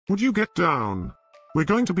Would you get down? We're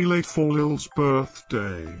going to be late for Lil's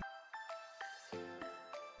birthday.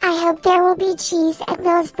 I hope there will be cheese at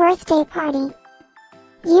Lil's birthday party.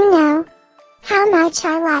 You know how much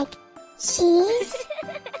I like cheese.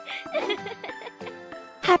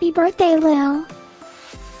 Happy birthday, Lil.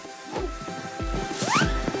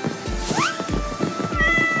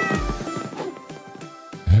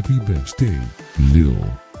 Happy birthday,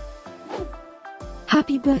 Lil.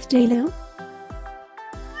 Happy birthday, Lil.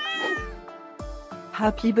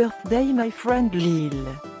 Happy birthday, my friend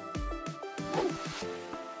Lil.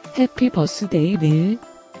 Happy birthday, Lil.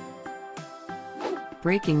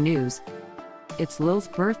 Breaking news. It's Lil's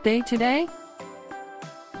birthday today?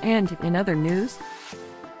 And in other news,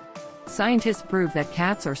 scientists prove that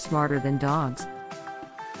cats are smarter than dogs.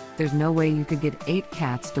 There's no way you could get 8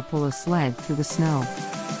 cats to pull a sled through the snow.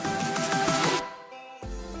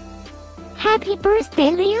 Happy birthday,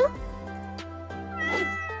 Lil.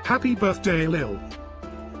 Happy birthday, Lil.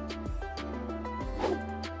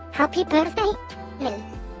 Happy birthday, Lil.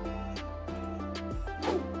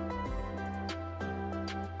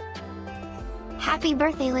 Happy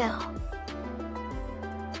birthday, Lil.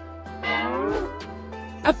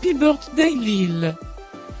 Happy birthday, Lil.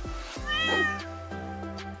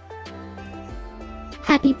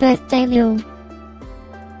 Happy birthday, Lil.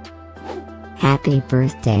 Happy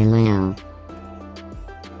birthday, Lil.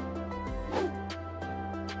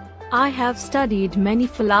 I have studied many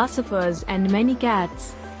philosophers and many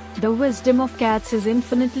cats. The wisdom of cats is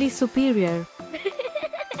infinitely superior.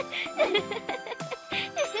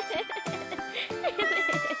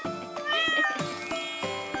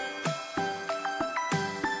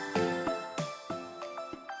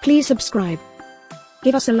 Please subscribe,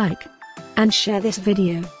 give us a like, and share this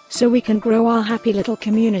video, so we can grow our happy little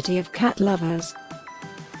community of cat lovers.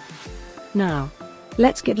 Now,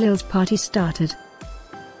 let's get Lil's party started.